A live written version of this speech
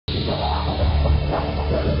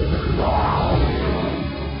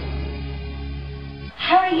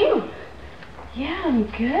Yeah, I'm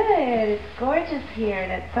good. It's gorgeous here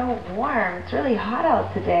and it's so warm. It's really hot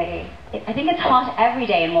out today. I think it's hot every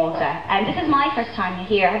day in Malta, and this is my first time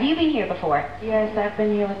here. Have you been here before? Yes, I've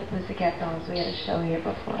been here with the Pussycat Dolls. We had a show here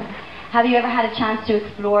before. Have you ever had a chance to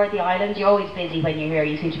explore the island? You're always busy when you're here.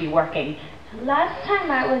 You seem to be working. Last time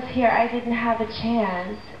I was here, I didn't have a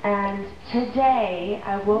chance, and today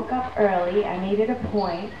I woke up early. I needed a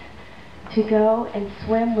point to go and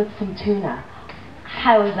swim with some tuna.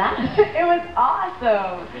 How was that? It was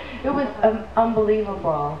awesome. It was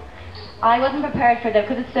unbelievable. I wasn't prepared for that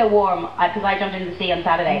because it's so warm, because I jumped in the sea on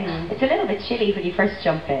Saturday. Mm-hmm. It's a little bit chilly when you first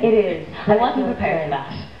jump in. It is. I wasn't prepared for that,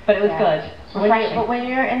 but it was good. But when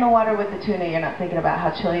you're in the water with the tuna, you're not thinking about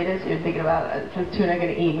how chilly it is. You're thinking about, is this tuna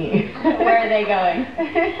going to eat me? Where are they going?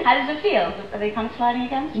 How does it feel? Are they kind of sliding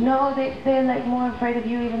against you? No, they're like more afraid of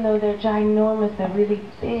you, even though they're ginormous. They're really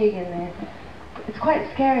big, and it's quite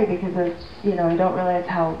scary because of, you don't realize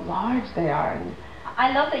how large they are. And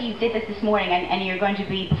I love that you did this morning, and you're going to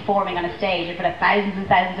be performing on a stage in front of thousands and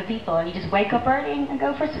thousands of people, and you just wake up early and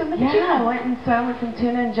go for a swim with the tuna. Yeah, I went and swam with some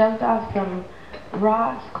tuna and jumped off some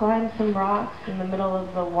rocks, climbed some rocks in the middle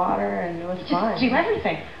of the water, and it was fun. Just do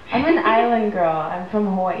everything. I'm an island girl. I'm from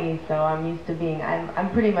Hawaii, so I'm used to being,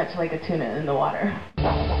 I'm pretty much like a tuna in the water.